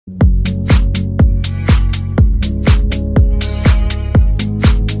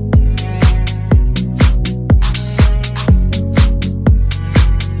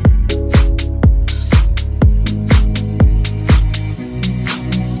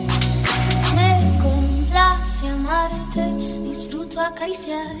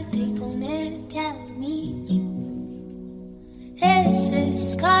acariciarte y ponerte a dormir. Es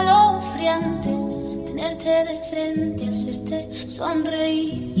escalofriante tenerte de frente, hacerte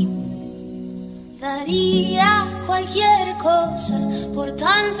sonreír. Daría cualquier cosa por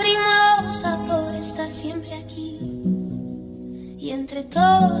tan primorosa, por estar siempre aquí. Y entre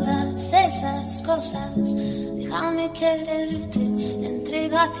todas esas cosas, déjame quererte,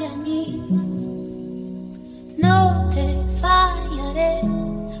 entrégate a mí. No te fallaré,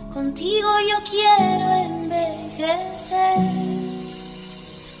 contigo yo quiero envejecer.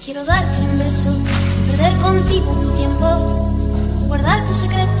 Quiero darte un beso, perder contigo mi tiempo, guardar tus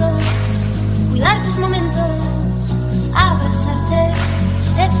secretos, cuidar tus momentos, abrazarte,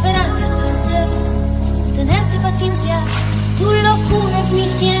 esperarte, adorarte, tenerte paciencia. Tu locura es mi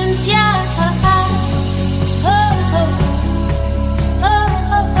ciencia. Oh, oh, oh, oh, oh.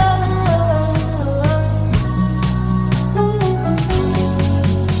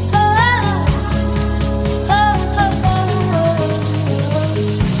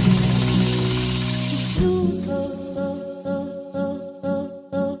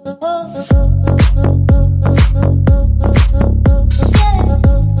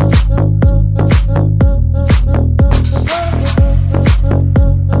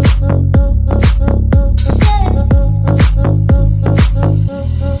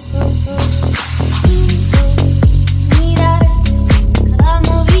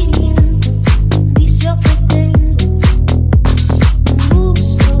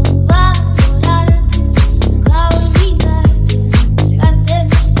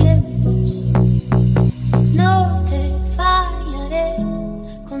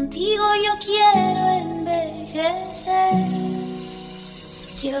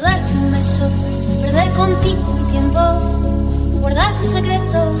 Quiero darte un beso, perder contigo mi tiempo, guardar tus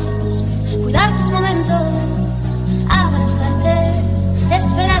secretos, cuidar tus momentos, abrazarte,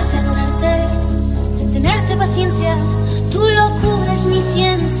 esperarte, adorarte, tenerte paciencia. Tu locura es mi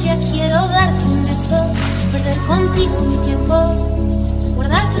ciencia. Quiero darte un beso, perder contigo mi tiempo,